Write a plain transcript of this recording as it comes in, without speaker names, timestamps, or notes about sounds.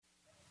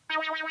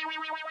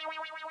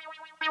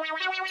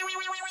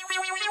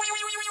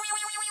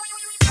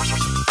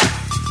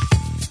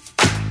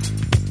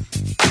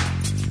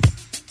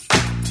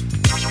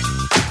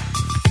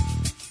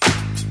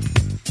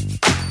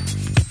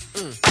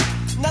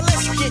Now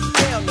let's get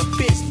down to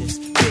business,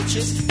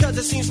 bitches. Cause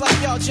it seems like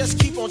y'all just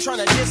keep on trying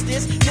to diss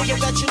this nigga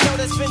that you know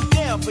that's been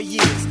down for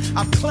years.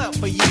 I've clowned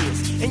for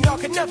years, and y'all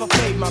could never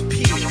fade my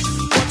peers. 1,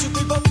 2,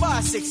 3, 4,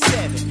 5, 6,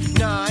 7,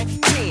 9,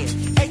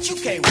 10. 8, you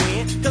can't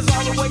win. Cause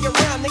all the way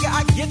around, nigga,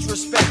 I get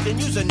respect. And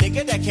you's a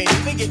nigga that can't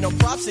even get no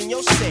props in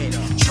your set.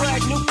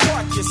 Drag New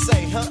Park, you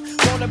say, huh?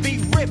 Wanna be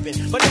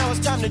rippin', but now it's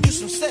time to do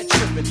some set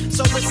trippin'.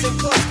 So listen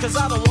close, cause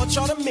I don't want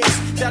y'all to miss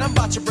that I'm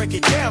about to break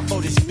it down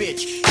for this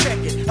bitch. Check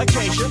it,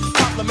 Acacia,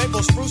 Poplar,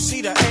 Maple, Spruce,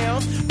 Cedar,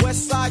 Elm,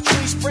 West Side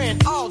Tree, spraying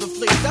all the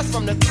fleas. That's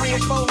from the 3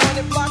 and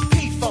 400 block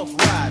P-Funk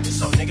ride.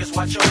 So niggas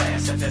watch your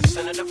ass at that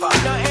center divide.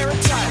 Now Aaron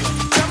Tyler,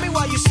 tell me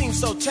why you seem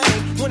so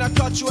tame when I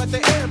caught you at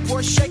the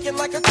airport shaking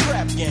like a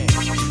crap game.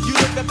 You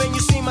look up and you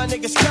see my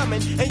niggas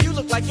coming, and you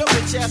look like your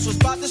bitch ass was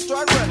about to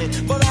start running.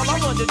 But all I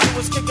wanted to do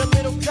was kick a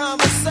little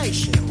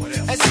conversation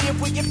and see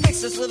if we can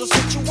fix this little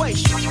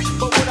situation.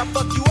 But when I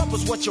fucked you up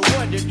was what you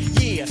wondered.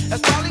 Yeah,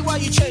 that's probably why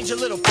you changed your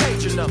little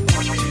pager number.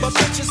 But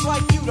bitches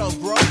like you don't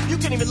grow. You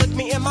can't even look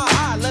me in my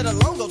eye, let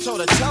alone go toe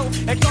to toe.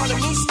 And calling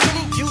me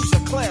skinny, you's a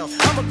clown.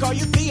 I'ma call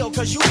you Theo,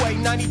 cause you weigh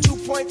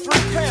 92.3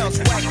 pounds.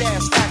 Whack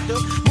ass actor,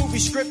 movie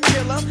script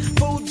killer.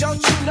 Fool,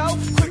 don't you know?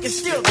 Quick and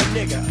steal the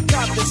nigga.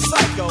 Compton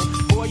psycho,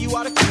 boy, you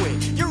oughta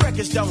quit. Your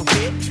records don't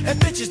hit, and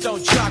bitches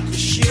don't jock your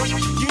shit.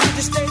 You need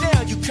to stay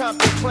down, you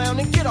Compton clown,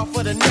 and get off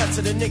of the nuts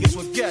of the niggas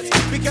with guts.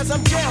 Because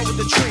I'm down with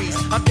the trees,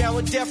 I'm down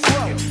with Death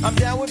Row, I'm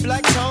down with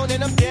Black Tone,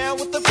 and I'm down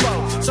with the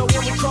flow. So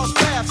when we cross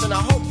paths, and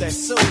I hope that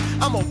soon,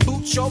 I'm gonna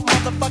boot your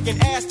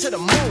motherfucking ass to the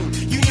moon.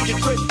 You need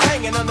to quit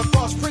banging under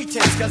false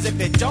pretense, cause if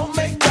it don't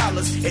make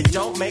dollars, it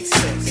don't make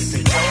sense. If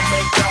it don't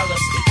make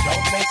dollars, it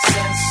don't make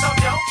sense. So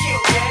don't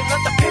kill game,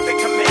 let the pivot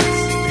commence.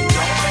 If it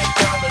don't make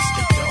dollars,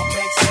 it don't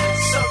make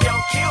sense. So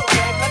don't kill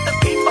game, let the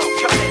people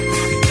commence.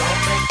 If it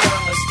don't make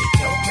dollars, it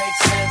don't make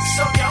sense.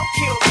 So don't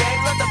kill game,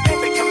 let the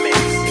pivot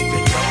commence. If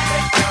it don't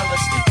make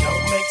dollars, it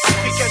don't make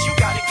sense. Because you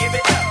gotta give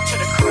it up to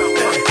the crown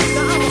prince.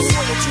 Now I'm gonna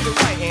swing it to the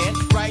right hand,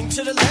 right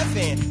to the left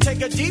hand.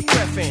 Take a deep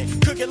breath in,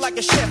 cook it like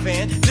a chef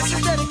in. This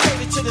is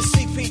dedicated to the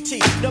CPT,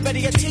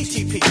 nobody at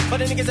TTP, but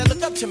the niggas that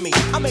look up to me.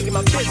 I'm making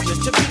my business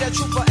to be that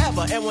true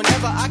forever, and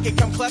whenever I can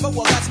come clever,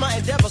 well that's my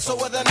endeavor. So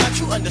whether or not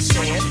you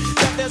understand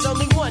that there's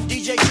only one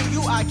DJ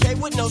Q-U-I-K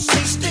with no C,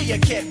 still you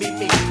can't beat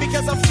me,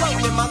 because I'm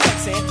floating in my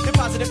legs and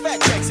depositing fat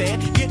checks and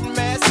getting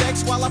mad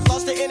sex while I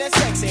floss the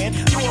NSX and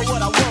doing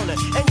what I wanna,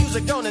 and use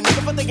a gonna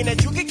nigga for thinking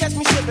that you can catch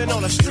me slipping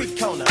on a street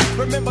corner.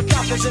 Remember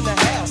Compton's in the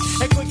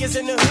house, and Quick is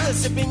in the hood,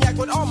 sipping yak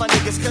with all my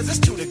niggas, cause it's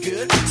too the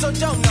good. So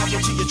don't knock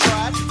it till you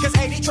tried, cause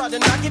 80 tried to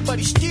knock it, but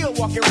he's still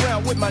walking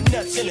around with my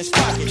nuts in his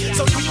pocket.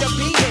 So keep the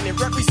beat in it,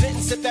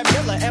 representing Sip That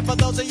Miller, and for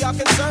those of y'all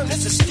concerned,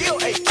 this is still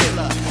a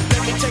killer.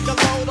 Let me take a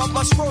load off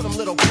my scrotum,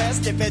 little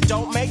pest. If it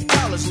don't make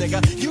dollars,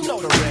 nigga, you know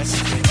the rest.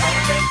 If it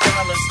don't make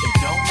dollars, it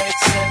don't make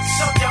sense.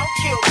 So don't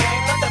kill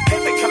game, let the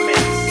pivot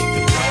commence. If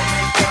it don't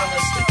make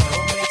dollars, it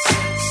don't make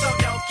sense. So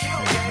don't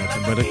kill game, let the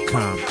but a pivot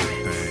Compton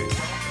commence. thing.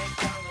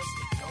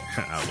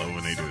 I love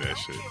when they do that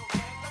shit.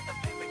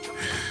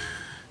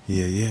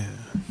 Yeah.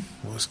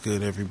 What's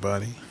good,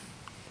 everybody?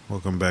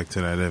 Welcome back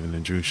to that Evan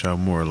and Drew Show.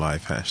 More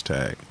life.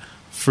 Hashtag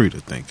free to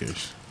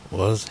thinkers.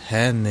 What's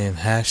happening?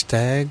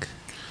 Hashtag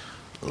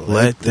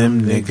Let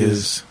them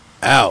niggas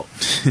out.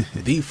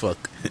 The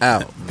fuck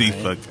out. the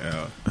man. fuck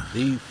out.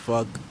 The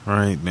fuck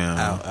Right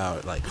now.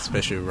 out. Like,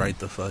 especially right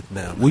the fuck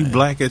now. We man.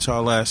 black at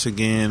y'all ass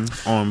again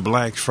on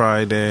Black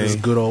Friday. This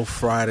good old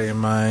Friday,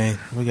 man.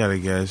 We got a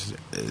guest,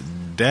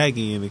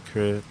 Daggy in the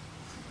crib.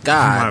 My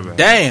God bad.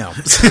 damn.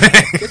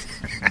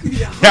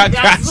 Y'all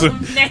got some.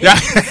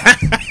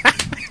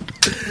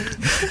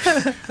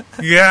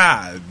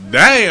 God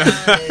damn.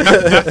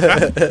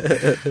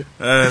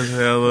 That's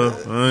hella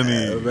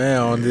funny.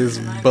 Man, on this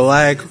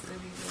Black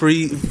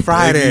Free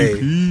Friday.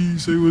 Daggy,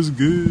 say what's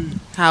good.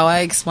 How I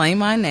explain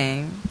my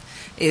name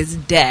is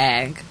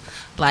Dag,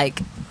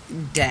 like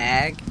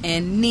Dag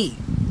and Neat.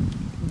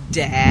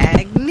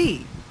 Dag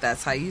Neat.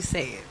 That's how you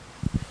say it.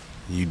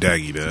 You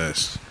Daggy to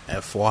us.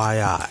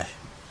 FYI.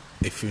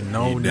 If you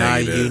know You now,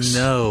 Daggy you us.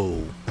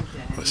 know.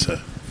 What's up?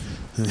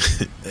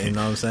 You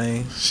know what I'm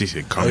saying? She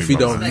said, call Or me if you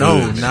by don't my know,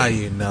 hood now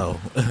name. you know.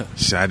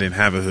 She said, I didn't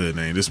have a hood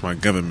name. This is my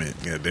government.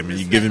 God damn it,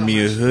 you giving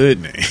me a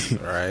hood name.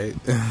 Right?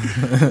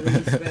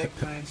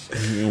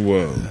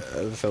 Whoa.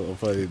 That's hella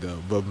funny though.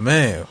 But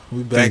man,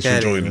 we back Thanks for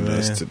at joining it, man.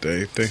 us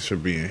today. Thanks for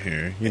being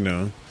here. You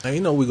know, And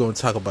you know we're gonna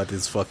talk about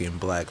this fucking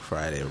Black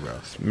Friday, bro.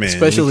 Man,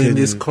 especially we in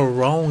this couldn't-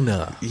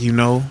 Corona you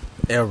know,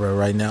 era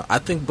right now. I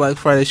think Black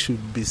Friday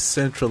should be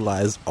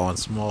centralized on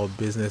small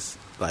business,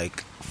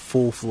 like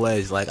full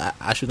fledged. Like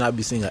I should not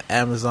be seeing an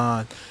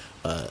Amazon,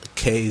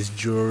 K's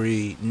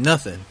Jewelry,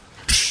 nothing.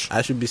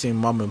 I should be seeing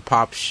mom and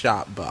pop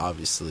shop, but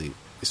obviously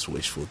it's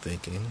wishful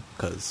thinking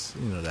because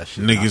you know that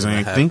shit. niggas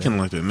ain't thinking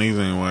like that. Niggas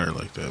ain't wired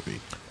like that, B.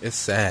 It's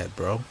sad,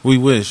 bro. We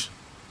wish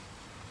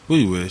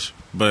We wish,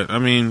 but I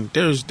mean,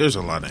 there's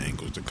a lot of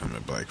angles to come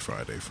at Black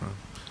Friday from.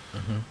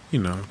 Mm-hmm. You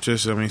know,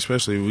 just I mean,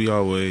 especially we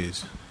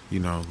always, you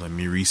know, let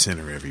me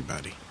recenter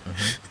everybody.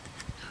 Mm-hmm.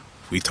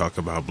 We talk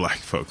about black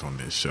folk on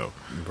this show,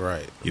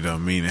 Right. you know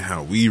what I mean, and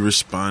how we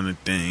respond to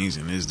things,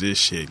 and is this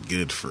shit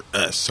good for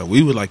us? So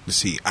we would like to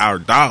see our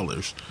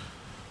dollars,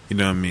 you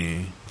know what I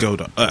mean, go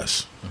to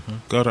us,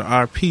 go to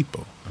our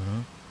people.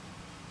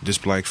 This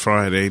Black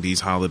Friday, these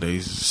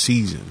holidays,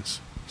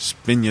 seasons,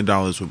 spend your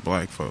dollars with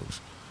black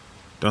folks.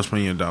 Don't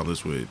spend your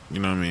dollars with, you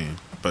know what I mean.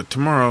 But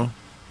tomorrow,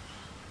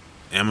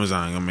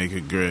 Amazon gonna make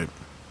it good.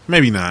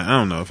 Maybe not. I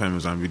don't know if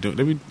Amazon be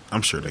doing.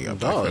 I'm sure they got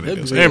Black Friday They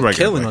deals. be Everybody got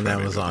killing Black on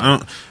Friday Amazon.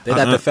 deals. They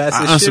got the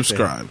fastest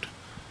shipping.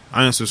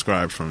 I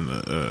unsubscribed from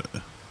the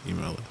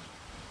email list.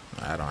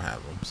 I don't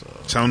have them, so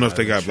I don't know if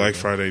they got Black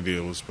Friday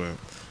deals, but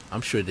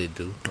I'm sure they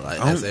do. Like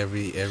I don't- as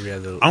every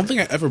other. I don't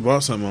think I ever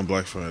bought something on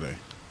Black Friday.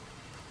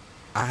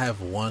 I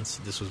have once.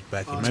 This was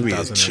back in Maybe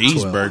a 2012.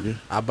 cheeseburger.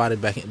 I bought it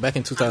back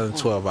in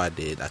 2012. I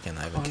did. I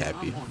cannot even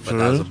cap you, but For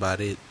that was real? about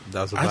it.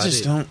 That was about I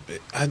just it. don't.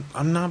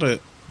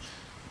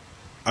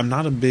 I'm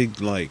not a big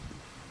like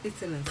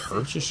It's an essential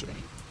purchaser. thing.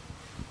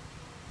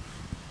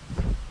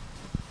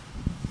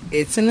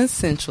 It's an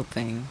essential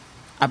thing.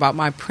 I bought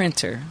my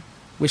printer,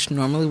 which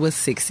normally was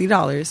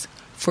 $60,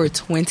 for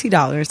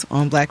 $20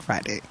 on Black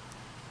Friday.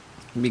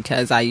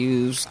 Because I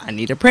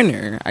need a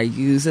printer. I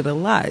use it a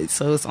lot.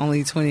 So it's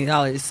only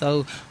 $20.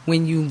 So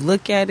when you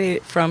look at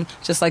it from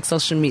just like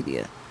social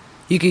media,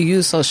 you can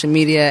use social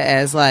media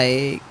as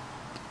like,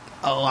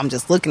 oh, I'm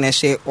just looking at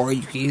shit, or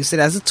you can use it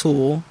as a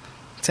tool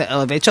to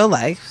elevate your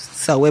life.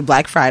 So with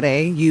Black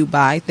Friday, you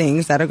buy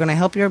things that are going to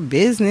help your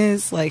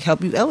business, like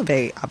help you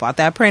elevate. I bought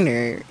that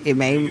printer. It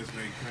may,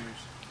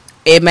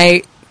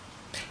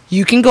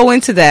 you can go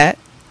into that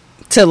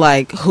to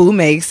like who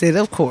makes it,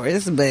 of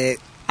course, but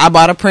I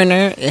bought a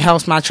printer. It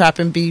helps my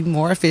trapping be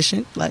more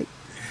efficient. Like,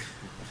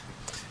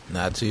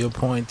 Now, to your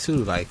point too,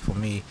 like for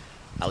me,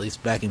 at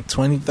least back in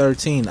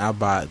 2013, I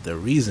bought the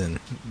Reason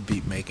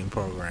beat making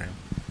program.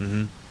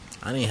 Mm-hmm.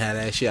 I didn't have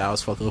that shit. I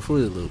was fucking with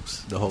Fruity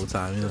Loops the whole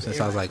time. You know, since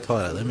I was like,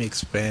 hold on, let me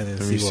expand and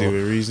Let me see what what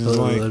Reason's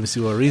like. Let me see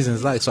what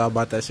Reason's like. So I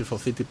bought that shit for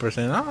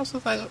 50%. I was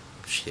just like, oh,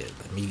 shit,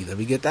 let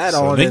me get that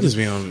So on. niggas And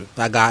be on.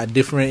 I got a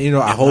different, a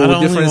Am I whole the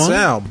only different one?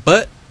 sound,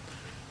 but.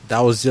 That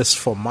was just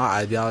for my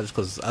ideology,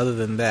 because other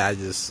than that,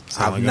 Sound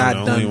I've like not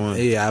I'm the only done.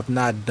 one. Yeah, I've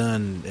not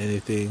done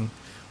anything,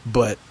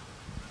 but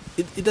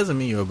it doesn't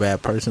mean you're a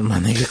bad person, my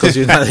nigga, because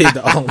you're not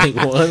the only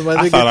one, my nigga.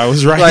 I thought I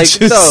was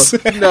righteous.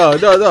 Like, no.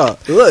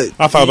 Look,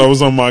 I thought I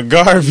was on my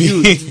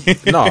Garvey.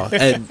 no,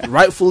 and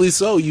rightfully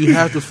so. You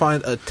have to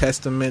find a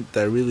testament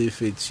that really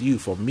fits you.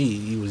 For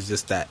me, it was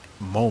just that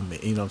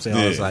moment. You know what I'm saying?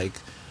 I was Yeah. like,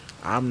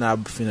 I'm not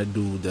finna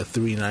do the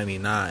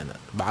 $3.99,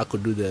 but I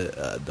could do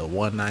the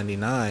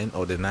 $1.99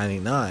 or the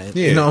 $99.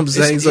 Yeah, You know what I'm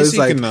saying? it's So it's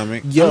like,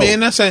 economic. yo, I mean,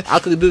 that's a- I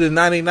could do the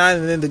 $99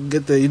 and then to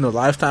get the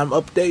lifetime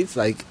updates.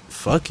 Like,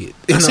 fuck it. You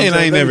I'm know saying what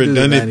I ain't Let me never do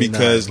the done it 99.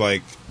 because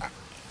like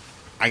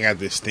I got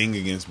this thing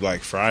against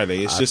Black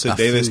Friday. It's just a I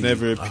day that's feel you.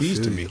 never I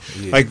appeased to feel me.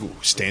 you. Yeah. Like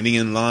standing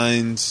in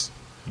lines,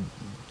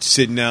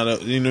 sitting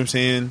out. You know what I'm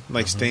saying?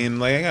 Like Mm-hmm. staying.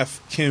 Like I got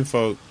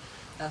kinfolk.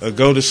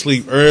 Go to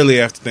sleep early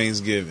after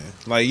Thanksgiving.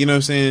 Like, you know what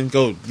I'm saying?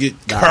 Go get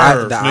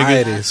curved, the nigga.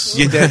 itis.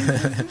 Get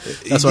that.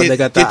 That's why they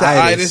got the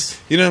itis.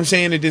 You know what I'm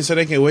saying? And then so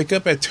they can wake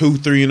up at 2,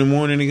 3 in the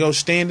morning and go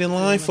stand in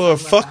line for a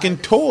fucking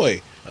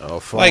toy. Oh,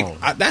 phone.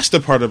 Like, that's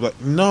the part of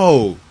like,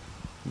 no,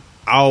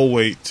 I'll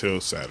wait till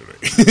Saturday.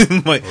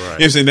 Like, you know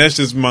what I'm saying?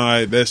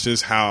 That's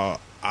just how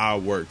I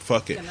work.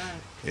 Fuck it.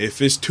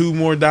 If it's $2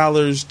 more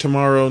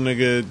tomorrow,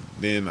 nigga,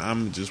 then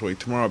I'm just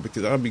wait tomorrow,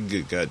 because I'll be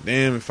good.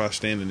 Goddamn, if I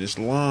stand in this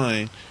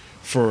line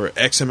for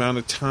X amount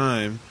of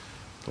time,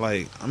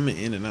 like, I'm an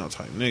in and out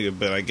type nigga.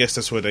 But I guess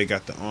that's where they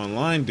got the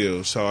online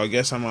deal. So I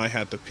guess I might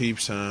have to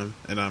peep some,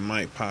 and I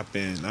might pop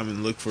in. I'm gonna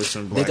look for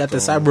some. They got the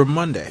Cyber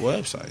Monday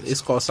websites.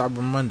 It's called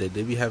Cyber Monday.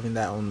 They be having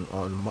that on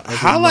every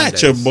Holla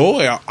at your Mondays.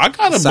 boy. I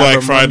got a Cyber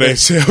Black Friday Monday.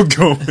 sale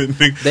going,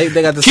 nigga.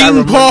 They got the King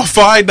Cyber Paul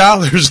Monday.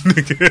 $5,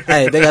 nigga.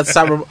 Hey, they got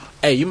Cyber.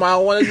 Hey, you might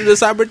want to do the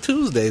Cyber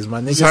Tuesdays,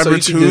 my nigga. Cyber so you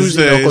can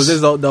Tuesdays. because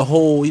there's the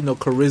whole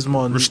charisma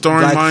on Restoring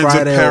Black Minds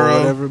Friday Apparel. or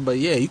whatever. But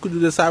yeah, you could do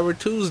the Cyber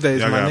Tuesdays,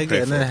 Y'all my gotta pay nigga,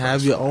 and for then a have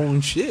price your for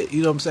own shit.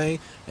 You know what I'm saying?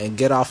 And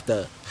get off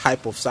the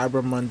hype of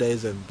Cyber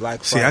Mondays and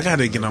Black See, Friday. I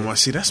gotta get on my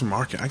that's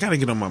market. I gotta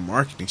get on my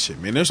marketing shit,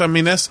 man. That's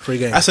Free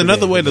game, that's free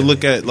another game, way free to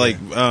look game, at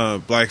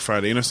like Black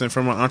Friday. You know what I'm saying?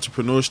 From an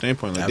entrepreneur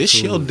standpoint, like this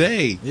your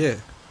Absolutely. day. Yeah.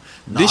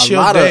 This a your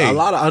lot day. Of, a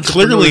lot of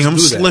entrepreneurs Clearly, I'm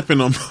do that. slipping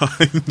on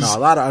mine. No, a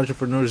lot of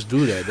entrepreneurs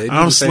do that. They do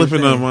I'm the same slipping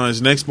thing. on mine.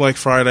 Next Black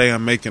Friday,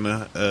 I'm making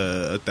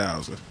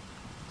 1,000.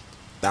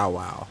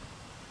 Wow.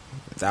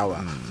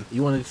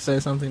 You wanted to say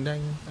something,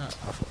 Daniel?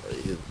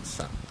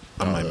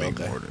 I might make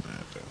more than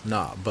that though.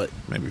 No, but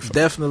Maybe 5.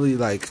 definitely,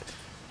 like,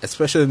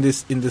 especially in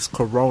this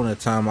Corona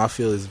time, I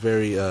feel it's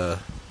very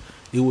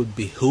it would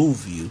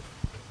behoove you.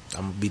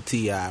 I'm gonna be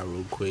T.I.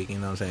 real quick, you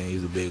know what I'm saying?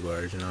 Use a big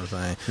word, you know what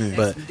I'm saying? Yeah.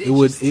 But it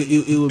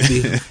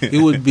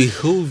would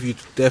behoove you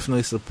to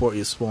definitely support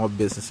your small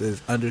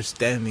businesses,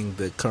 understanding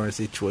the current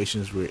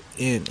situations we're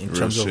in Real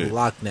terms shit. of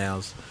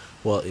lockdowns.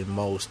 well, in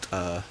most,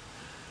 I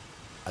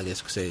guess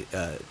you could say,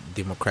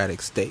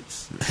 democratic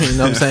states. You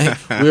know what I'm saying?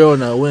 We're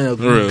in a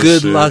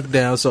good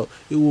lockdown, so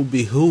it will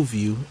behoove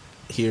you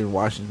here in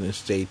Washington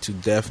State to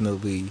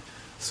definitely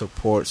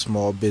support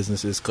small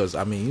businesses, because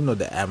I mean, you know,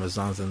 the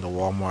Amazons and the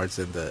Walmarts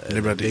and the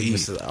big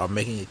businesses are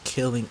making a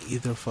killing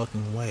either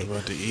fucking way.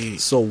 About to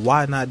eat. So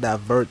why not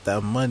divert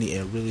that money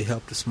and really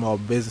help the small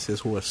businesses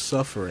who are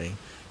suffering?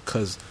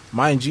 Because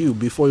mind you,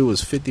 before it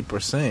was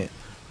 50%,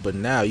 but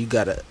now you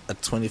got a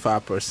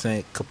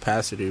 25%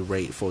 capacity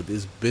rate for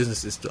these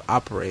businesses to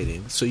operate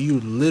in. So you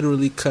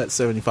literally cut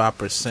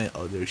 75%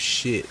 of their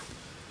shit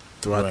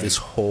throughout this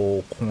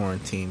whole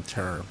quarantine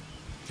term.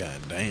 God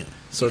damn.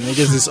 So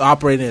niggas is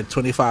operating at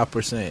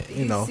 25%,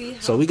 you know.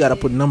 So we got to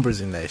put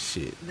numbers in that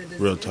shit.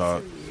 Real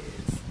talk.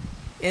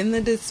 In the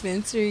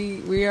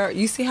dispensary,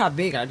 you see how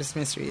big our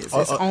dispensary is.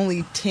 It's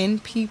only 10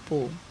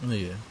 people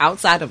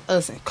outside of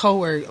us and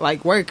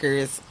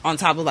workers, on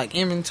top of like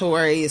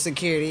inventory and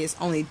security. It's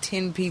only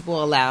 10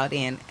 people allowed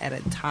in at a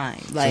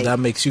time. Like, so that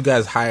makes you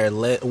guys hire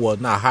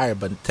not hire,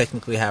 but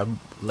technically have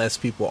less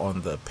people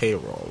on the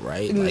payroll,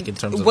 right? Like in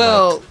terms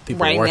of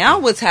people right working. now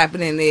what's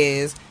happening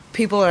is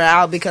people are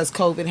out because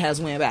COVID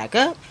has went back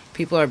up.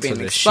 People are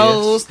being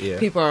exposed.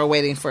 People are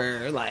waiting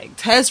for like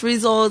test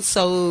results.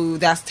 So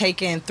that's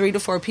taking 3 to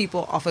 4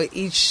 people off of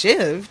each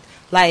shift.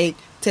 Like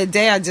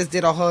today, I just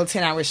did a whole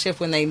 10-hour shift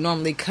when they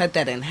normally cut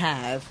that in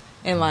half.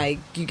 And like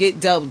you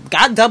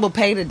got double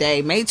pay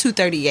today, made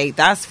 $238.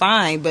 That's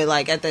fine, but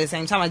like at the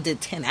same time, I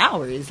did 10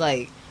 hours.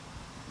 Like,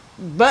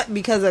 but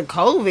because of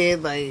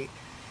COVID, like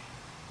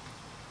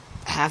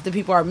half the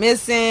people are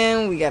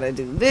missing. We gotta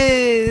do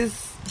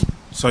this.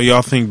 So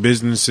y'all think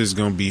business is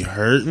gonna be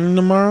hurting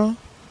tomorrow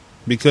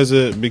because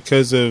of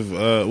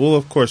well,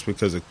 of course,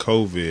 because of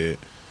COVID.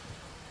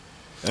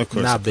 Of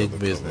course, not big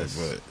business,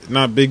 but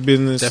not big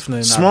business. Definitely,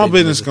 not small big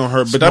business gonna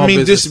hurt. But I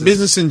mean, just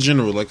business in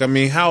general. Like, I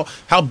mean, how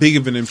big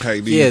of an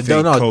impact do you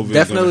think COVID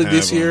definitely gonna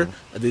have this year?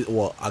 on?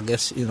 Well, I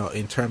guess, you know,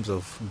 in terms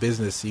of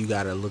business, you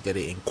got to look at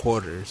it in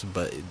quarters.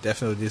 But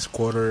definitely this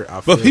quarter,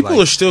 but people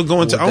are still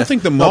going to. I don't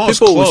think the malls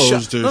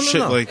closed or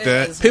shit like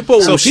that. People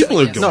will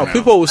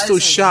people still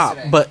shop,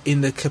 but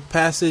in the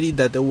capacity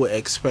that they would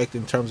expect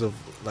in terms of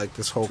like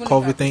this whole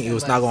COVID thing, it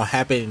was not going to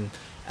happen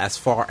as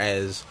far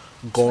as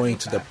going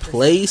to the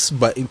place,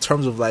 but in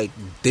terms of like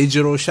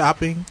digital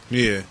shopping,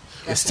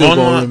 it's still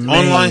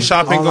online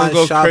shopping gonna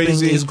go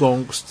crazy. Is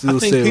going to still I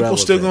think people relevant.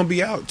 Still gonna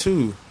be out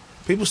too.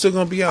 People still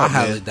gonna be out. I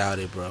highly doubt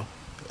it, bro.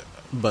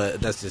 But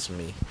that's just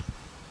me.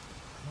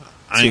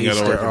 I ain't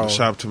gotta work at the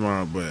shop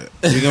tomorrow, but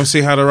we gonna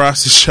see how the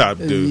roster shop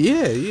do.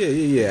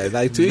 Yeah.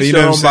 Like to each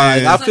their own.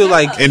 I feel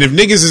like, and if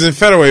niggas is in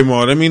Federal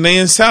Mall, I mean they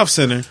in South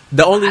Center.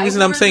 The only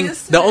reason I'm saying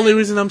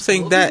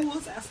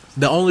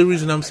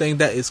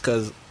that is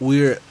because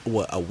we're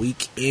a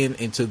week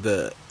into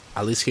the,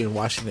 at least here in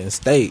Washington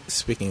State.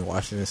 Speaking of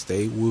Washington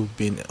State, we've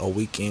been a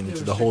week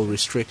into the whole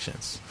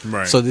restrictions.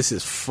 Right. So this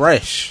is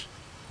fresh.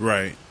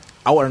 Right.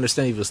 I would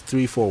understand if it was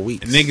 3-4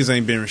 weeks. And niggas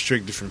ain't been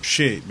restricted from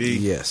shit, B.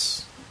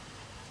 Yes.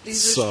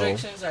 These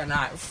restrictions are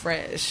not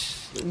fresh.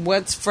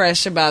 What's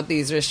fresh about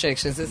these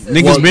restrictions?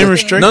 Niggas been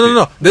restricted.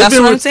 No. That's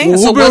what I'm saying.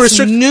 So what's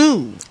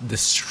new? The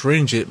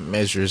stringent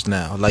measures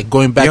now, like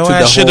going back to the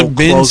whole. should have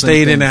been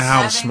stayed in the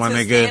house, my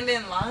nigga. Stand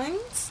in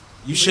lines?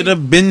 You should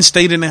have been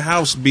stayed in the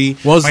house, B.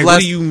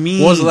 What do you mean?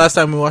 When was the last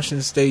time in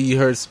Washington State you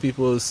heard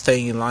people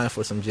staying in line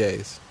for some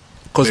J's?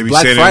 Because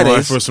Black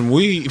Fridays for some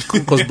weed.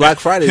 Because Black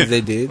Fridays they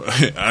did.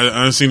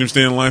 I seen them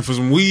stay in line for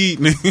some weed.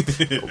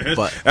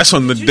 But that's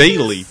on the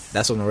daily.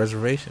 That's on the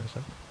reservations. Huh?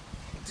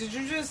 Did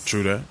you just?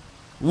 True that.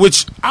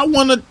 Which I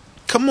want to.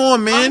 Come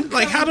on, man.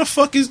 Like, how the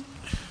fuck is?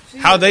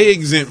 How they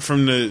exempt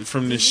from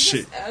this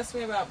shit? Ask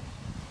me about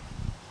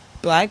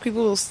black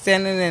people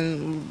standing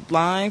in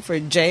line for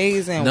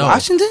J's in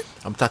Washington.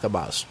 I'm talking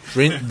about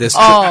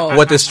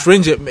what the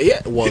stringent.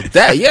 Yeah, well,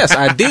 that yes,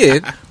 I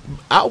did.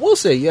 I will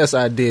say yes,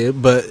 I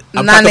did, but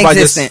I'm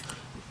non-existent.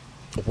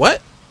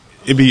 What?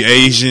 It'd be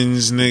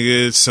Asians,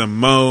 niggas,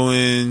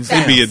 Samoans.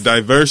 It'd be a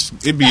diverse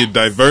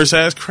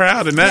ass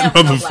crowd in that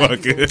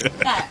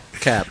motherfucker.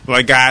 Cap.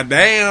 Like,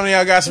 goddamn,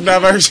 y'all got some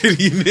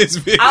diversity in this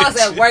bitch. I was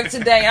at work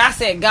today and I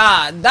said,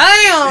 God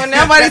damn, and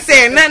nobody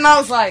said nothing. I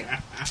was like,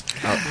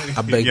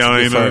 I beg y'all to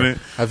ain't differ. on it.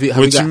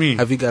 What you mean?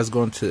 Have you guys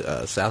gone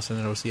to South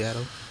Center or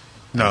Seattle?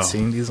 No. I've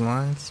seen these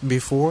lines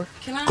before?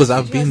 Because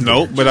I've been there.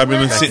 Nope, but I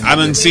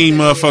done seen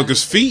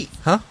motherfuckers' feet.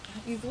 Huh?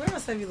 Where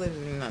else have you lived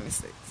in the United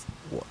States?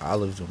 Well, I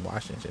lived in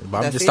Washington,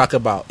 but I'm just talking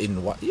about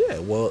I'm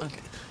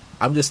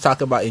just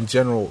talking about in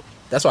general.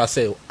 That's why I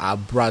say I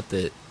brought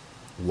the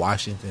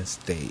Washington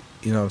State.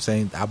 You know what I'm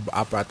saying?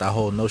 I brought that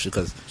whole notion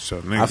because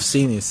I've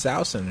seen in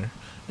South Center,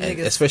 and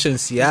especially in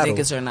Seattle.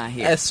 Niggas are not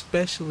here.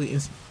 Especially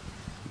in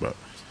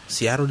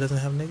Seattle doesn't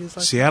have niggas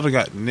like Seattle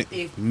got but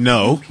yes.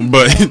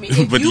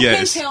 You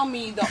can tell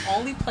me the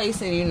only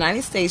place in the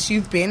United States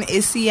you've been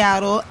is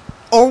Seattle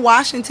or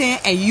Washington,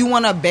 and you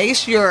want to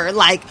base your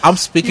I'm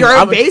speaking. your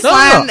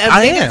baseline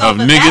of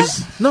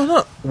niggas.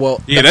 No.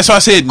 Well, yeah, that's why I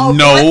said no.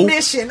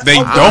 They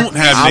don't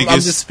have niggas. I'm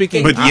just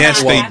speaking, but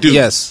yes, they do.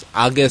 Yes,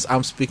 I guess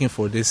I'm speaking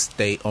for this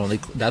state only.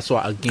 That's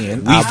why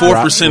again, we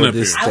 4% of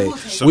this here.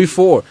 State. We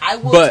 4. I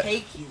will but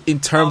take you. In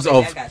terms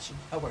of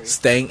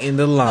staying in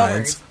the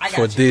lines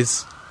for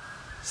this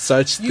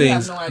such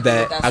things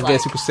that I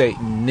guess you could say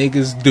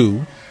niggas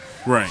do.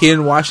 Right here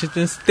in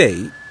Washington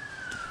State.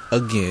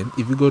 Again,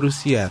 if you go to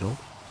Seattle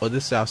or the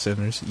South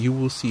Centers, you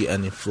will see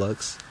an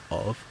influx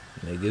of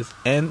niggas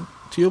and,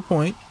 to your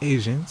point,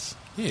 Asians.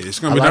 Yeah, it's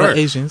gonna be a lot of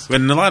Asians,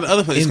 but in a lot of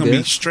other places, it's gonna there.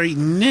 be straight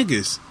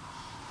niggas.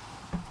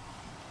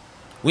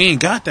 We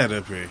ain't got that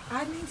up here.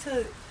 I need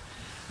to.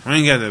 I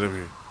ain't got that up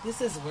here.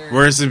 This is weird.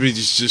 Where it's to be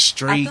just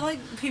straight. I feel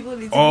like people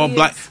need to all be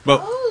black,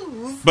 but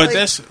like,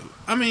 that's.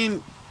 I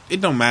mean,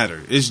 it don't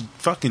matter. It's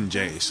fucking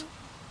Jays.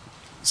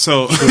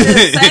 So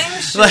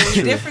same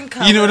shoe, different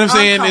color, you know what I'm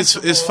saying?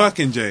 It's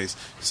fucking Jays.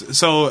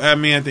 So I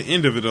mean, at the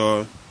end of it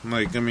all,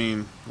 like, I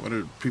mean, what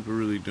are people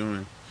really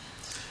doing?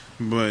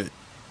 But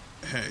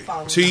hey,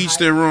 to each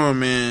their own,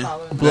 man.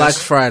 Black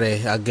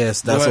Friday, I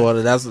guess that's what.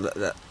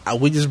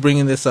 We just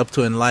bringing this up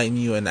to enlighten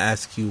you and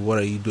ask you, what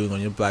are you doing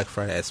on your Black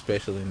Friday,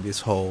 especially in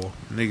this whole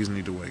niggas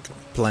need to wake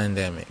up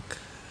pandemic.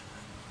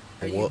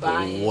 Are you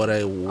buying?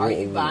 Are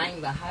you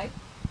buying the hype,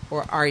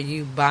 or are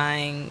you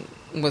buying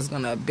what's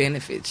gonna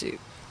benefit you?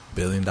 $1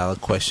 billion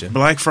question.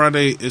 Black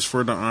Friday is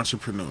for the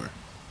entrepreneur.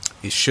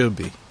 It should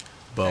be,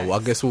 but I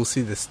guess we'll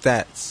see the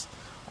stats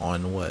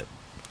on what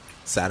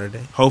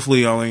Saturday.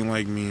 Hopefully, y'all ain't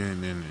like me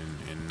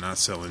and not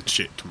selling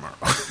shit tomorrow.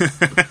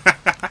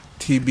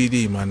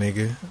 TBD, my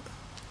nigga.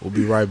 We'll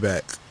be right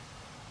back.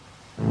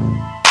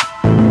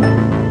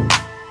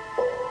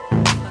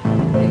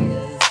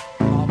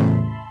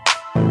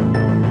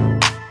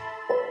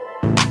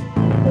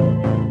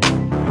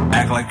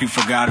 Act like you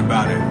forgot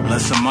about it.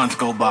 Let some months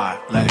go by.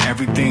 Let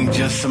everything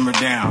just simmer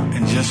down.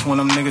 And just when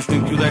them niggas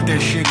think you let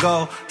that shit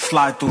go,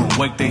 slide through and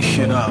wake they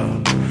shit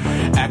up.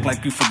 Act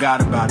like you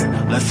forgot about it.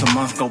 Let some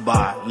months go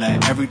by.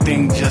 Let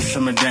everything just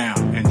simmer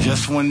down. And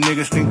just when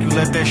niggas think you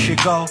let that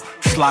shit go,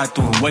 slide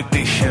through and wake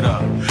they shit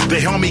up. The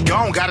homie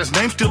gone, got his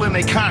name still in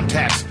they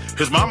contacts.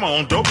 His mama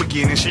on dope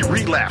again and she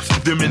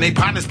relapsed. Them and they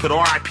partners put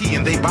R.I.P.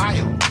 in they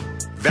bio.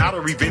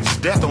 Valerie Vince's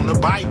death on the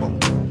Bible.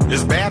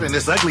 It's bad and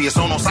it's ugly, it's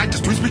on sight. The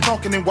streets be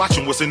talking and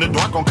watching what's in the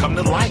dark gon' come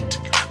to light.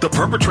 The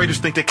perpetrators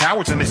think they're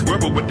cowards and they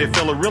squirrel, but they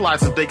fella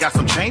realize that they got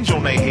some change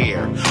on their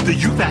hair. The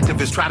youth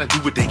activists try to do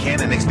what they can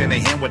and extend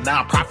their hand with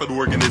non-profit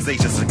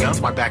organizations and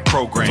guns by back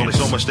programs. There's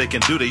only so much they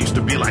can do, they used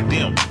to be like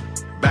them.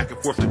 Back and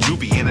forth to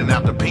juvie, in and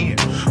out the pen.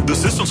 The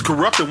system's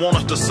corrupt and want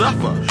us to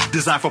suffer.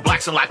 Designed for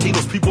blacks and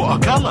Latinos, people of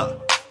color.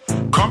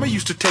 Karma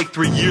used to take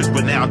 3 years,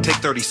 but now it take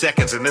 30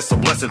 seconds, and it's a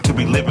blessing to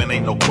be living,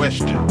 ain't no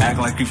question. Act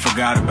like you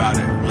forgot about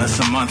it. Let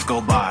some months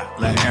go by.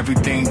 Let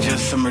everything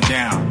just simmer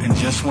down. And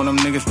just when them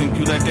niggas think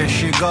you let that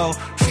shit go,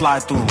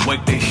 slide through and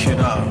wake they shit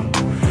up.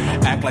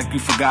 Act like you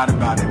forgot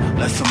about it.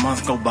 Let some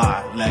months go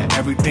by. Let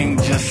everything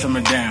just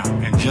simmer down.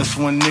 And just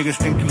when niggas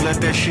think you let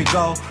that shit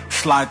go,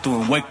 slide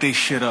through and wake they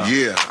shit up.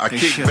 Yeah, I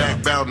kick back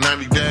about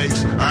 90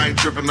 days. I ain't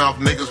tripping off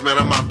niggas, man,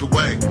 I'm out the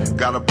way.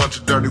 Got a bunch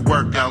of dirty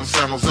work out in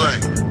San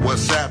Jose.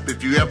 What's up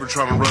if you ever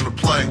tryna run a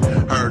play?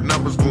 Heard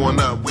numbers going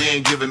up, we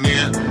ain't giving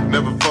in.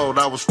 Never fold,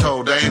 I was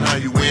told, that ain't how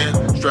you win.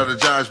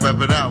 Strategize,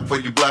 map it out before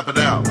you blap it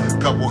out.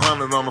 Couple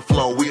hundred on the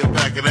floor, we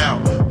pack it out.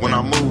 When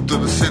I move to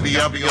the city,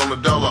 I'll be on the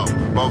dolo.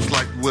 Most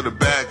likely with a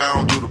bag, I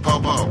don't do the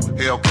popo.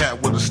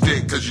 Hellcat with a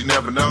stick, cause you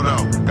never know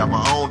though. Got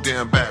my own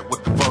damn bag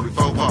with the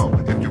 44.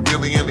 If you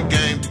really in the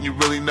game, then you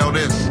really know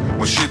this.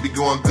 When shit be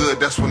going good,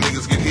 that's when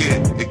niggas get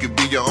hit. It could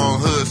be your own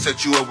hood,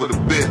 set you up with a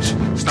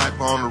bitch.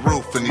 Sniper on the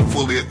roof and he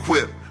fully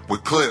equipped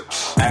with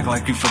clips. Act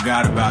like you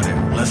forgot about it.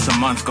 Let some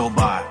months go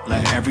by.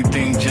 Let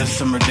everything just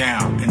simmer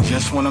down. And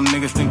just when them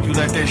niggas think you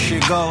let that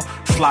shit go,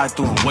 slide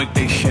through and wake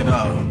they shit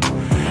up.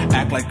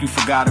 Act like you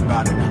forgot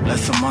about it. Let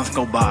some months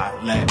go by.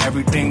 Let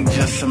everything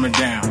just simmer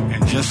down.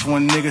 And just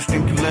when niggas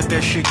think you let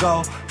that shit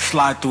go,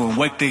 slide through and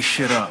wake they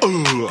shit up.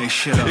 They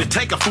shit up. It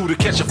take a fool to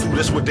catch a fool,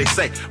 that's what they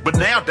say. But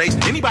nowadays,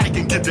 anybody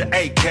can get the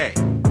AK.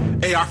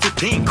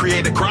 AR-15,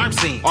 create a crime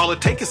scene. All it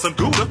takes is some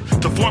Gouda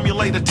to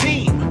formulate a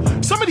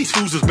team. Some of these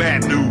fools is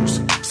bad news.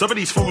 Some of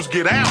these fools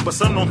get out, but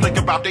some don't think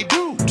about they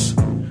dudes.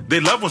 They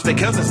loved ones, they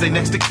cousins, they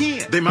next to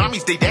kin. They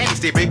mommies, they daddies,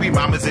 they baby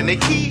mamas, and they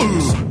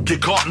kids.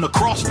 Get caught in the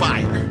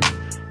crossfire.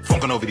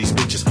 Funkin' over these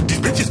bitches. These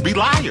bitches be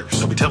liars.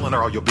 So be telling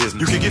her all your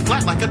business. You can get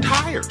flat like a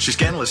tire. She's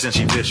scandalous and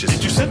she vicious.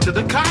 Get you sent to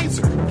the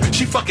Kaiser.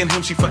 She fucking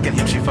him, she fucking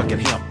him, she fucking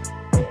him.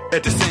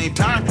 At the same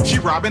time, she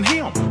robbing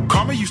him.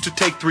 Karma used to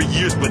take 3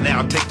 years, but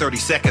now it take 30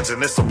 seconds,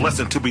 and it's a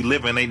blessing to be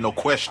living, ain't no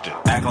question.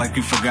 Act like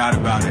you forgot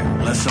about it.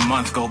 Let some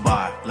months go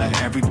by.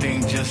 Let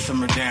everything just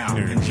simmer down.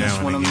 And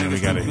just when them niggas we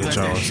gotta hit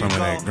y'all with some of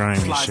that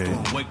grimy shit.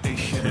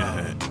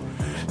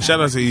 Shout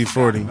out to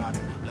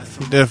E40.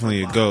 He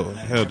definitely a GOAT.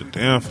 Held it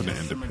down for the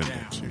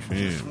independence. You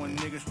feel me?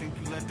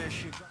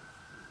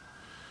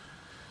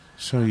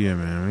 So yeah,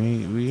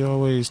 man, we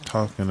always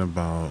talking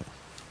about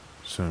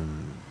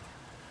some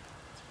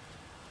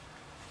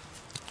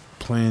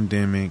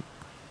pandemic,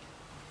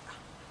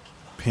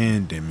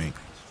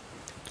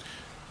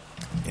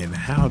 and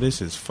how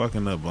this is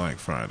fucking up Black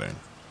Friday.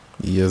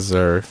 Yes,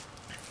 sir.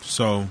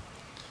 So,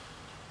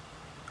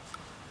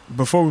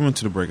 before we went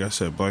to the break, I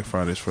said Black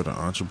Friday is for the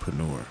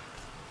entrepreneur.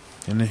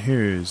 And then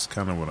here is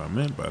kind of what I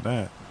meant by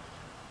that.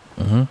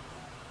 Mm-hmm.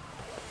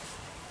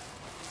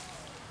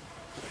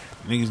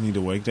 Niggas need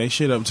to wake that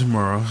shit up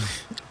tomorrow.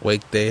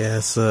 Wake their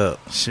ass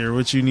up. Share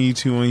what you need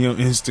to on your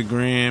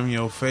Instagram,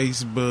 your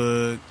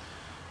Facebook,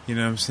 you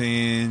know what I'm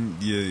saying,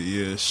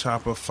 your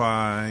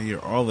Shopify,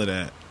 your all of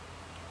that.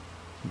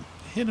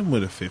 Hit them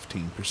with a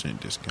 15%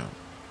 discount.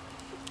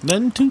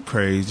 Nothing too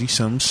crazy,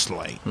 something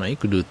slight. Man, you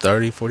could do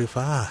 30,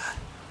 45.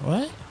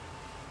 What?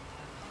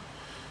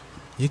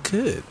 You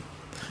could.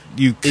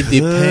 You could, it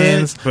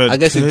depends. But I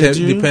guess it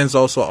you? Depends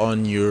also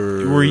on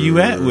your where you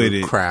at with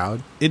it.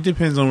 Crowd. It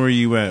depends on where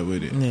you at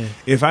with it. Yeah.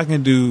 If I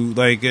can do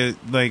like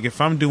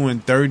if I'm doing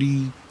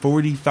 30,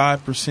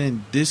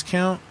 45%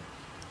 discount,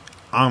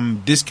 I'm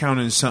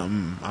discounting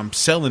something I'm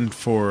selling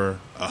for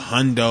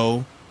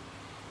 $100.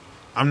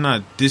 I'm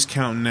not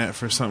discounting that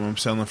for something I'm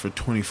selling for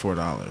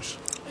 $24.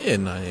 Yeah,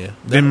 no, yeah.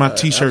 Then my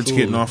t-shirt's absolutely.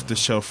 getting off the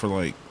shelf for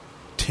like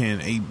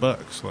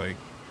 $8. Like,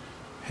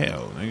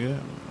 hell, nigga.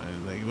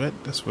 Like,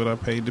 what? That's what I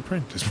paid to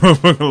print this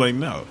motherfucker. Like,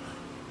 no.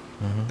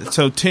 Mm-hmm.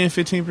 So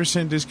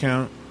 10-15%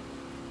 discount.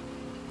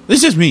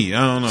 It's just me. I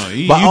don't know.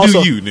 You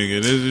also, do you,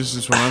 nigga. This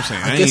is what I'm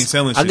saying. I ain't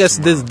selling shit. I guess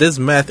tomorrow. there's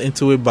math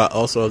into it, but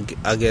also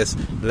I guess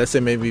let's say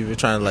maybe if you're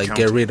trying to like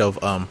get rid of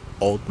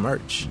old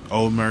merch.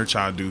 Old merch,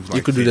 I do. Like,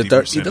 you could do the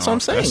 30. That's what I'm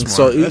saying.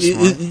 So it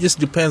just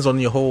depends on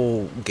your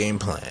whole game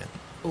plan.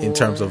 Or in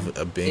terms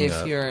of being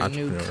if you're a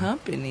new entrepreneur.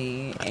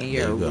 Company and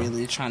you're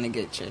really trying to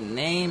get your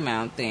name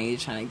out there, you're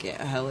trying to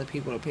get a hell of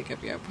people to pick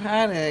up your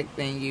product,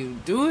 then you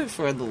do it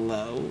for the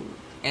low,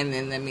 and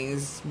then that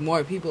means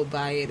more people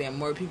buy it and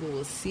more people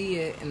will see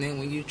it, and then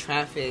when you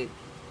traffic,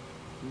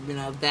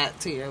 that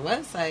to your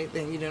website,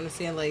 then you know what I'm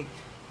saying, like,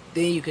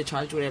 then you could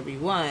charge whatever you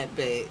want.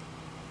 But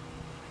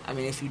I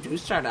mean, if you do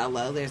start out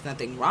low, there's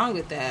nothing wrong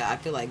with that. I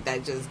feel like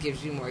that just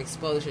gives you more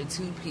exposure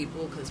to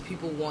people because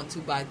people want to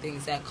buy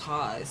things that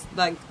cost.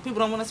 Like, people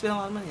don't want to spend a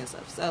lot of money and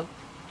stuff. So,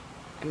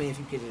 I mean, if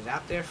you get it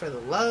out there for the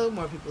low,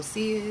 more people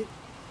see it.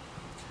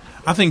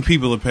 I think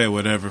people will pay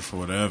whatever for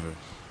whatever.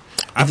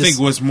 I think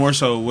what's more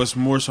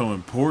so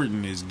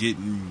important is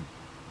getting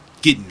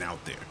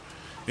out there.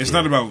 It's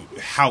not about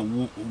how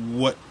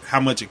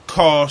much it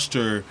costs,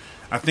 or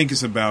I think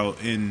it's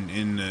about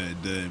in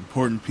the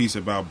important piece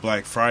about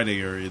Black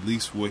Friday, or at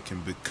least what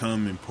can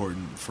become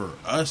important for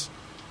us.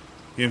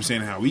 You know what I'm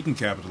saying? How we can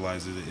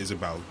capitalize it is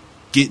about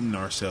getting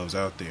ourselves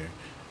out there.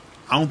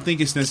 I don't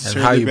think it's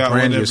necessarily about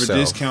whatever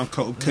discount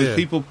code, because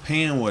people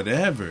paying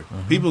whatever.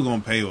 Mm-hmm. People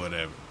gonna pay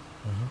whatever.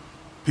 Mm-hmm.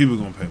 People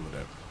gonna pay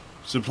whatever.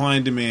 Supply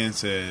and demand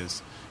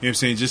says, you know what I'm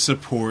saying, just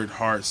support.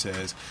 Heart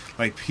says,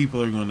 like,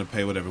 people are going to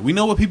pay whatever. We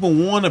know what people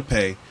want to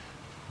pay,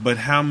 but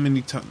how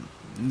many times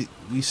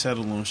we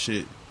settle on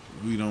shit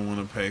we don't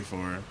want to pay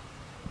for?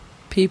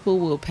 People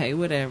will pay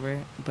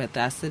whatever, but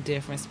that's the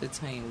difference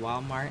between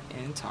Walmart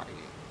and Target.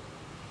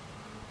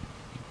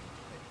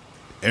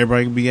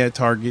 Everybody can be at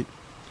Target.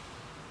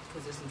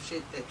 Because there's some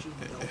shit that you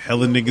don't.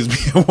 Hella niggas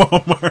be at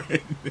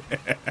Walmart.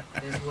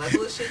 There's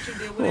level of shit you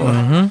deal with at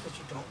Walmart, but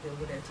you don't deal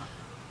with at Target.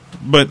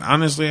 But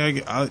honestly,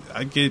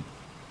 I get,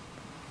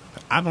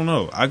 I don't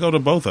know. I go to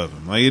both of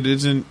them. Like,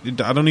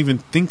 I don't even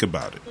think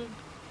about it.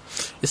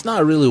 It's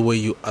not really where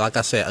you, like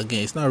I said,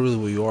 again, it's not really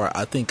where you are.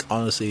 I think,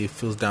 honestly, it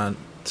feels down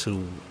to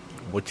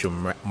what your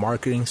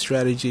marketing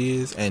strategy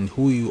is and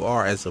who you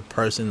are as a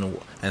person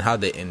and how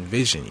they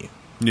envision you.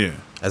 Yeah.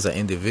 As an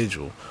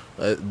individual.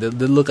 They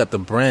look at the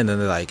brand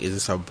and they're like, is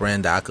this a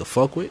brand that I could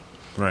fuck with?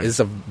 Right. Is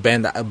this a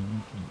brand that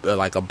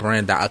a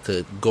brand that I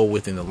could go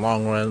with in the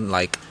long run?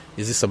 Like,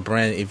 is this a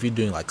brand, if you're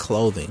doing like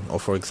clothing, or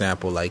for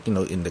example, like, in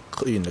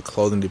the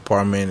clothing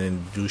department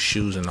and do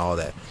shoes and all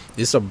that, is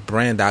this a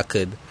brand that I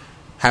could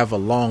have a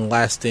long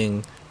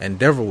lasting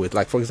endeavor with?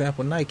 Like, for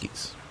example,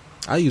 Nikes.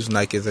 I use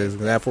Nike as an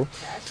example.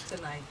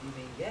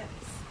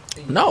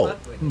 No,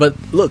 but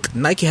look,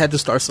 Nike had to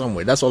start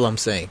somewhere. That's all I'm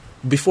saying.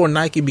 Before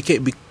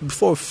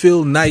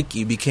Phil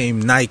Nike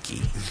became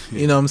Nike,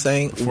 you know what I'm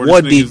saying?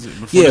 What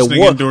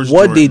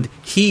did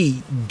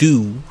he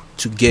do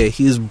to get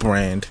his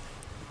brand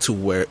to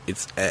where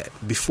it's at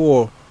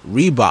before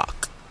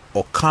Reebok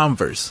or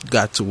Converse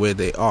got to where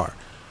they are?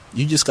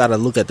 You just got to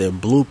look at their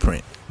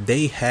blueprint.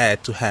 They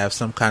had to have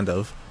some kind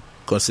of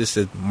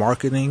consistent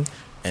marketing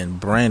and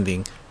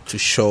branding to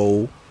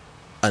show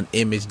an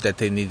image that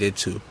they needed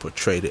to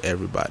portray to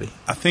everybody.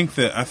 I think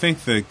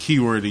the key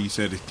word that you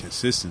said is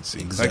consistency.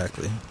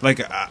 Exactly.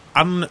 Like I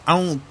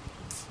don't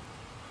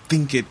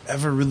think it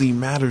ever really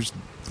matters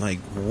like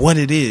what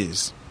it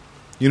is.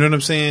 You know what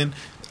I'm saying?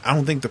 I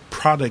don't think the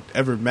product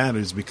ever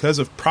matters because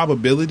of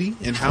probability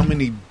and how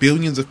many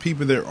billions of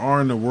people there are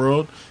in the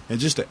world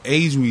and just the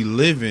age we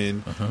live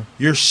in.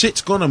 Your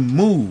shit's gonna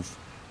move.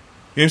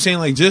 You know what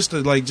I'm saying?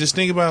 Just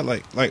think about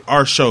like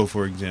our show,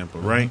 for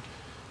example, right?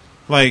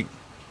 Like,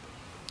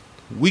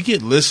 we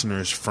get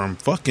listeners from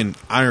fucking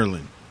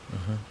Ireland.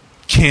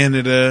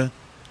 Canada.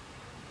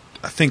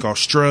 I think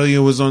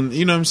Australia was on.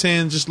 You know what I'm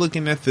saying? Just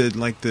looking at the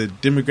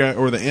demographic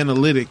or the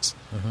analytics,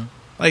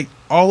 like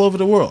all over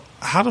the world.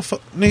 How the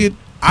fuck, nigga?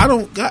 I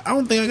don't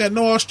think I got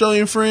no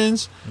Australian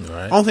friends.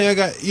 Right. I don't think I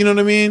got. You know what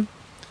I mean?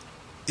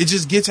 It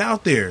just gets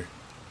out there.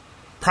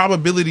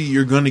 Probability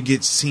you're gonna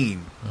get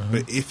seen,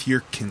 but if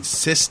you're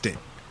consistent,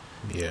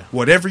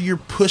 whatever you're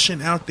pushing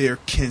out there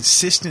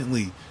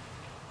consistently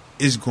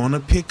is gonna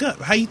pick up.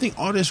 How you think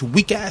all this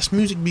weak ass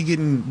music be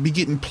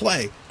getting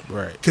play?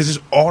 Right. Because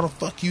it's all the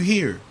fuck you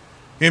hear. You know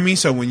what I mean?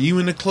 So when you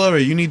in the club or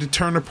you need to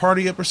turn the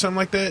party up or something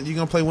like that, you're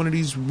gonna play one of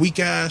these weak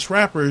ass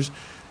rappers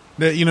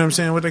that, you know what I'm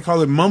saying, what they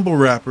call it, mumble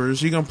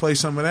rappers. You're gonna play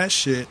some of that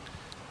shit. You know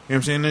what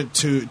I'm saying? That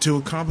to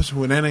accomplish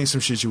when that ain't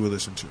some shit you would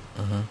listen to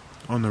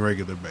on the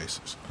regular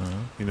basis.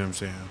 You know what I'm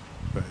saying?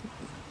 But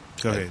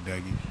go ahead,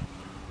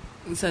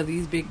 Daggy. So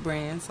these big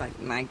brands like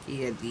Nike,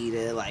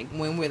 Adidas, like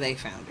when were they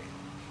founded?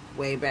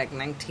 Way back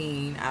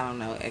 19, I don't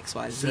know,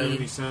 XYZ.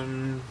 70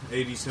 something,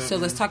 80 something. So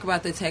let's talk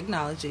about the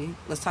technology.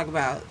 Let's talk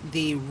about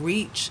the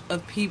reach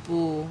of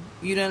people.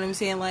 You know what I'm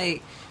saying?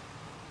 Like,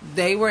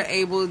 they were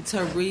able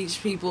to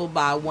reach people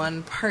by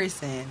one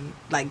person.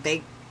 Like,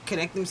 they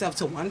connect themselves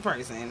to one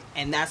person,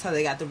 and that's how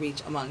they got the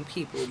reach among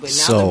people. But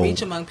now the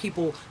reach among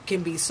people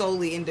can be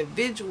solely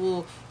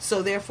individual.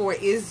 So therefore,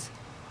 is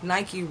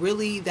Nike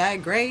really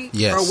that great?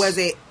 Yes. Or was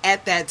it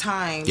at that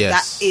time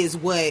that is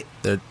what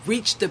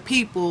reached the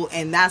people,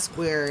 and that's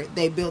where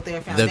they built their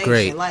foundation? They're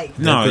great. Like,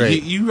 no,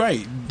 you're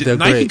right. Nike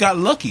great. got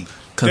lucky.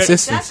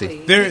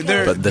 Consistency.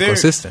 They're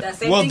consistent.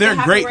 Well, they're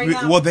great.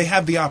 Well, they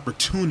have the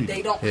opportunity.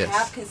 They don't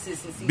have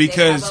consistency.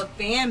 Because they have a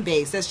fan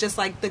base. That's just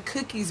like the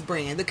Cookies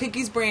brand. The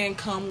Cookies brand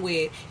come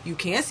with, you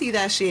can't see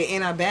that shit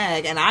in a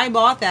bag, and I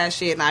bought that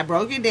shit and I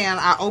broke it down.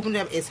 I opened it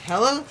up. It's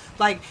hella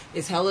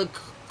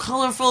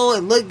colorful.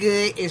 It look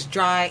good. It's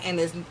dry, and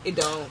it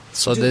don't.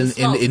 So do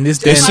then the in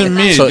this it's day, a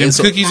mid. so Them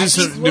cookies is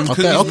some. Them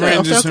cookies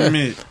brand is some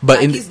mid. But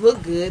Nikes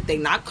look good. They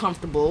not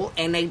comfortable,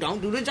 and they don't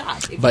do the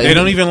job. But they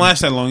don't even last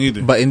that long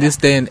either. But in this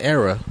day and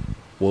era,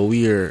 where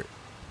we are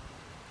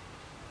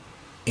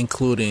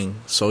including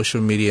social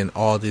media and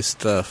all this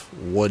stuff,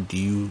 what do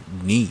you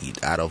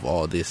need out of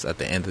all this at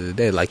the end of the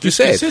day? Like you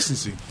said,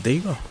 consistency. There you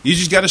go. You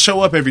just got to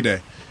show up every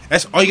day.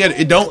 That's all you got.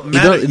 It don't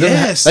matter.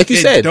 Yes, like you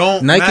said,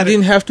 don't Nike matter.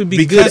 didn't have to be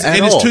because, good at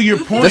and all. it's to your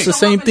point. That's the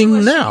same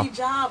thing now.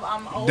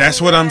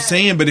 That's what I'm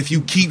saying. But if you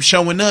keep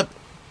showing up,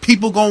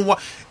 people gonna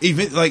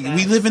even like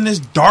we live in this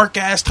dark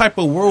ass type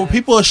of world.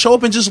 People will show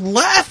up and just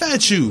laugh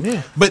at you.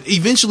 Yeah. But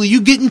eventually, you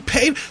getting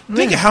paid.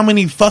 Think of how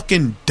many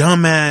fucking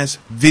dumbass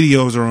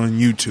videos are on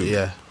YouTube.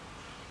 Yeah,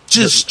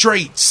 just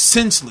straight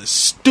senseless,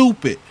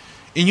 stupid,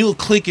 and you'll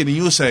click it and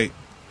you'll say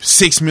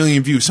 6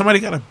 million views.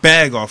 Somebody got a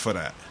bag off of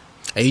that.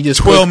 And you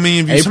just 12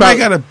 million views. Somebody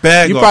got a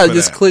bag. You off probably of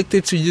just that. clicked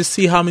it to just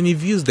see how many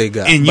views they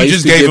got, and you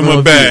just gave them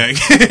a bag.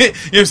 You know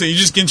what I'm saying? You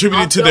just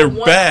contributed to their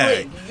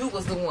bag. Click, you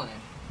was the one.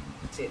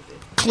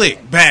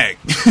 Click bag.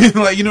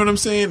 Like, you know what I'm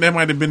saying? That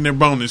might have been their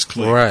bonus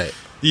click, right?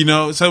 You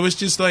know, so it's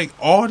just like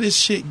all this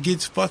shit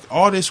gets fucked.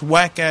 All this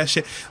whack ass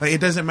shit. Like, it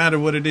doesn't matter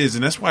what it is,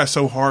 and that's why it's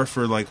so hard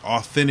for like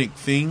authentic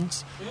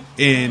things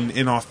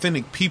and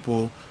authentic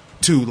people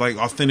to like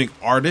authentic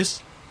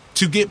artists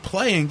to get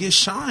play and get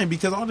shine,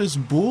 because all this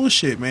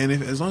bullshit, man,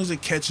 as long as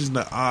it catches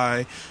the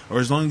eye or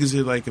as long as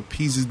it like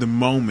appeases the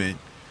moment,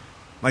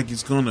 like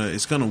it's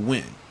gonna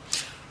win.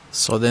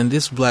 So then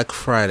this Black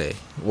Friday,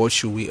 what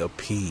should we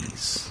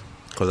appease?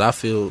 Because I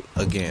feel,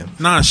 again,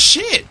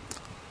 shit.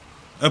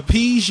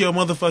 Appease your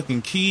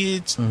motherfucking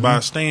kids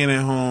by staying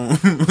at home.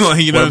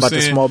 Like, you know what I'm about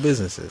saying? the small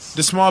businesses?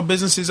 The small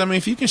businesses, I mean,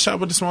 if you can shop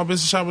with the small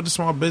business, shop with the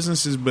small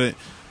businesses, but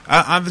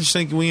I just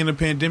think we in a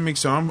pandemic,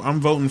 so I'm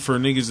voting for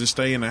niggas to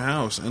stay in the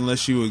house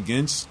unless you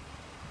against,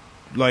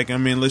 like, I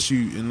mean, unless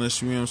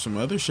you on some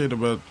other shit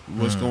about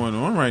what's going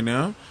on right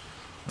now.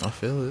 I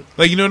feel it.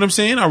 Like, you know what I'm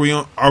saying? Are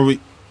we?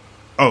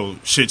 Oh,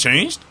 shit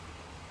changed.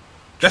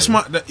 That's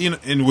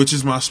and which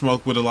is my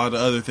smoke with a lot of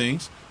other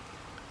things.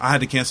 I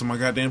had to cancel my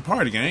goddamn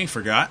party. I ain't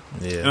forgot,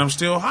 and I'm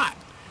still hot.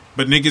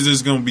 But niggas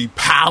is gonna be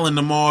piling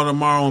them all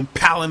tomorrow and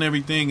piling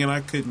everything, and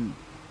I couldn't. You know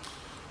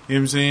what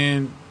I'm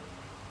saying?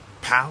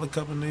 Pile a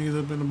couple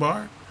niggas up in the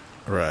bar.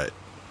 Right.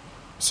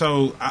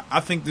 So I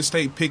think the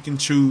state pick and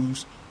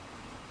choose.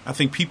 I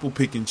think people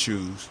pick and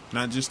choose,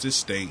 not just the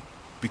state.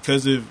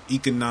 Because of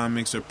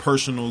economics or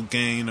personal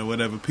gain or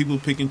whatever, people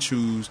pick and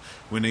choose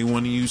when they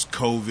want to use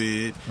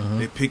COVID.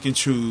 They pick and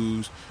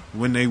choose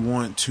when they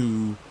want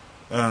to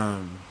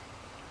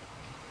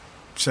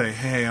say,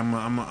 "Hey, I'm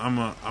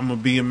gonna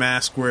be a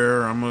mask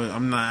wearer.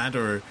 I'm not,"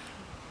 or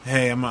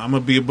 "Hey, I'm gonna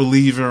be a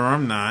believer," or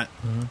 "I'm not."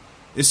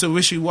 It's a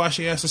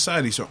wishy-washy ass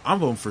society, so I'm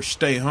voting for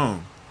stay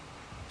home.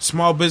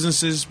 Small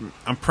businesses,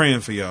 I'm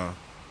praying for y'all.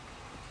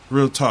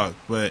 Real talk,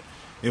 but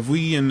if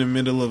we in the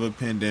middle of a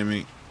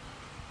pandemic,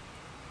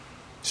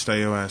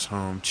 stay your ass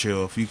home,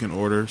 chill. If you can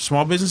order,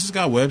 small businesses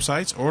got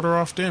websites. Order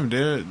off them.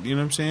 They're, you know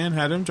what I'm saying?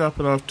 Have them drop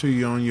it off to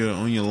you on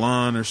your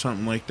lawn or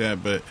something like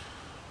that. But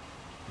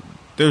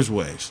there's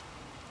ways.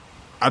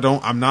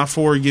 I'm not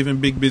for giving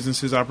big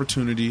businesses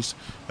opportunities.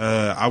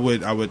 I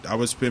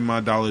would spend my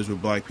dollars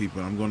with black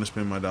people. I'm going to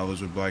spend my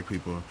dollars with black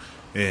people,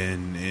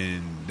 and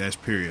that's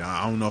period.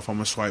 I don't know if I'm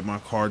gonna swipe my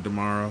card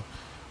tomorrow,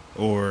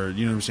 or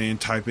you know what I'm saying,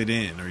 type it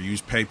in or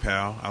use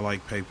PayPal. I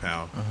like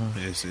PayPal.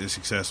 It's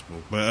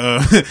accessible,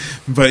 but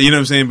but you know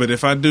what I'm saying. But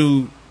if I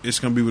do, it's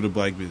gonna be with a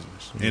black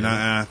business, and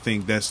I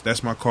think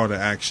that's my call to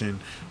action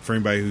for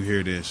anybody who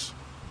hear this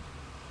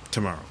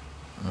tomorrow,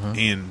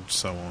 and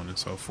so on and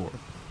so forth.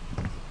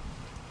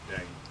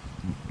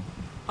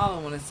 All I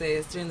want to say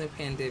is during the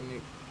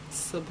pandemic,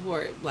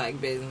 support black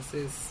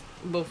businesses.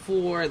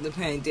 Before the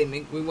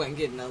pandemic, we weren't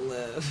getting no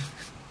love.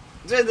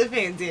 During the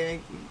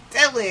pandemic,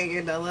 definitely ain't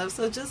getting no love.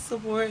 So just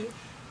support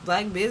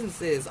black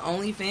businesses,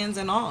 OnlyFans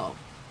and all.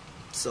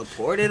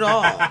 Support it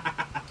all.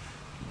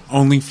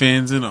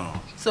 OnlyFans and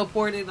all.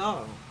 Support it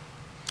all.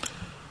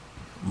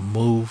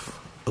 Move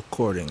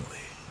accordingly.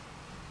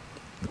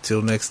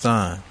 Until next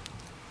time.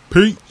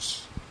 Peace.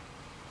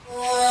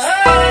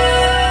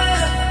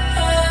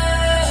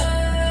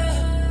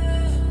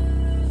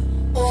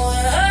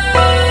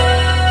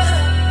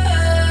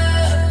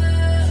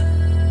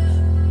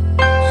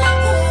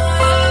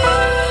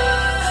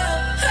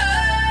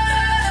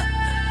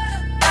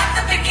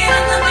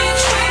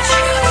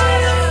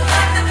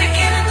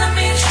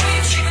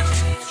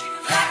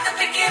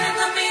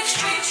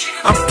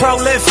 I'm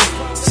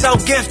prolific, so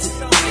gifted.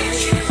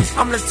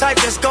 I'm the type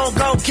that's gon'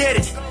 go get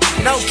it.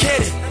 No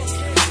kidding.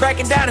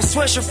 Breaking down a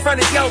swish in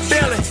front of your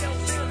building.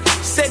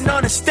 Sitting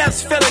on the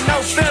steps, feeling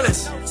no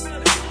feelings.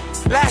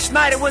 Last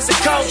night it was a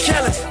cold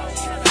killing.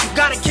 You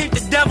gotta keep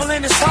the devil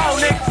in his hole,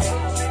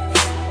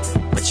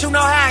 nigga. But you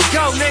know how it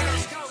go,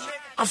 nigga.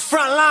 I'm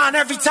front line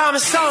every time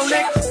it's on,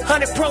 nigga.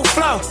 100 proof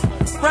flow.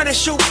 Run and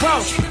shoot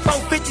pro,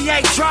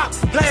 458 drop,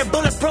 playing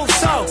bulletproof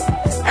soul.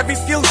 Every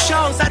few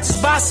shows, I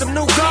just buy some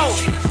new gold.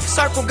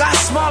 Circle got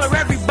smaller,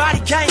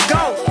 everybody can't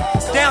go.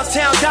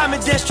 Downtown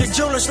Diamond District,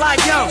 jewelers like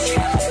yo.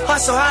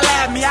 Hustle, holla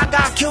at me, I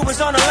got Cubans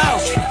on the low.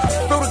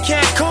 Through the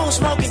Cancun,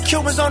 smoking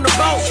Cubans on the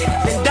boat.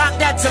 Then dock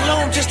that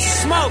Tulum just to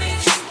smoke.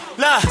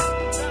 Look,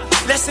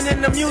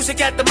 listening to music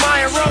at the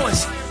Mayan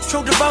ruins.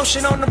 True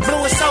devotion on the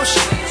bluest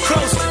ocean.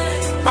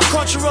 Cruising, my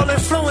cultural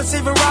influence,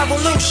 even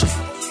revolution.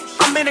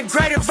 I'm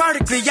integrated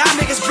vertically, y'all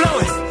niggas blew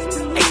it.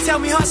 They tell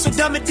me hustle,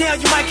 dumb it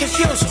down, you might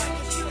confuse them.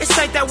 This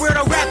ain't that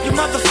weirdo rap you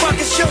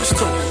motherfuckers used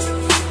to.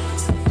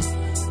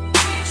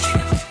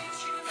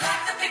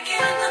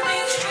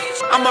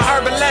 I'm a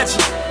urban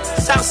legend,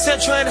 South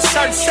Central in a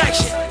certain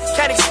section.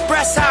 Can't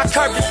express how I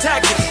curb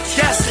detectives.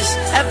 Guesses,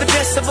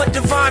 evidence of a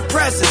divine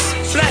presence.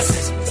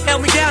 Blessings,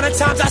 held me down at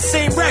times I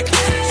seem reckless.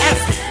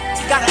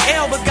 Effort, got an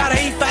L but got an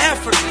E for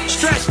effort.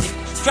 Stretched it.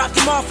 Dropped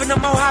him off in the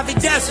Mojave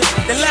Desert,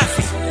 then left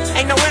him.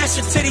 Ain't no answer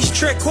to these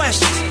trick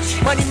questions.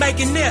 Money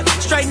making nip,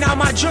 straighten out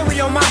my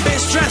jewelry on my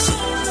bench dresser.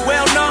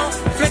 Well known,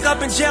 flick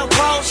up in jail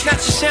clothes.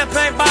 Snatch a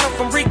champagne bottle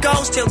from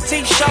Rico's till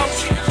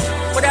T-shows.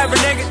 Whatever,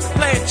 nigga,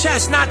 playing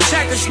chess, not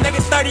checkers. Nigga,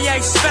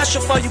 38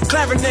 special for you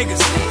clever niggas.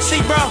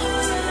 See, bro,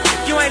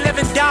 if you ain't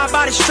living down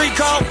by the street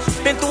code,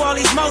 been through all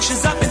these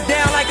motions up and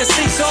down like a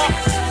seesaw,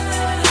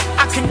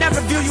 I can never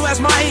view you as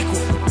my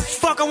equal.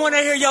 Fuck, I wanna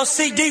hear your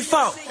CD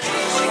folk.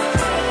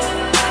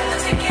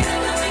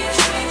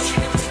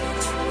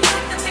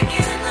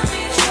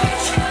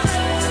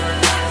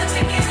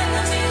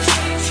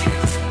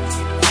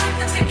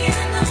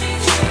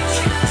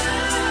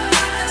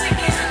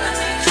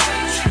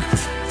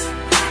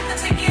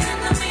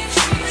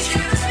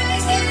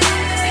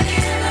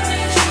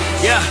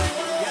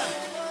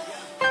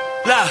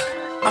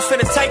 I'm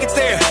finna take it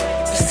there.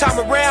 This time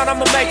around,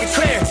 I'ma make it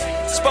clear.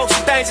 Spoke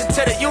some things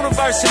into the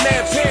universe and they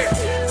appear.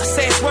 I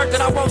say it's worth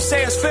it, I won't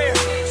say it's fair.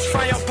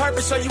 Find your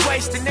purpose or you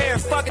wasting air.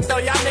 Fuck it though,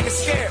 y'all niggas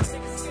scared.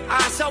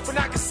 Eyes open,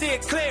 I can see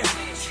it clear.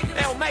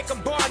 They don't make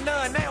them bar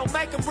none, they don't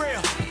make them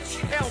real.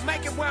 They don't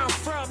make it where I'm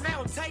from, they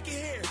don't take it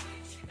here.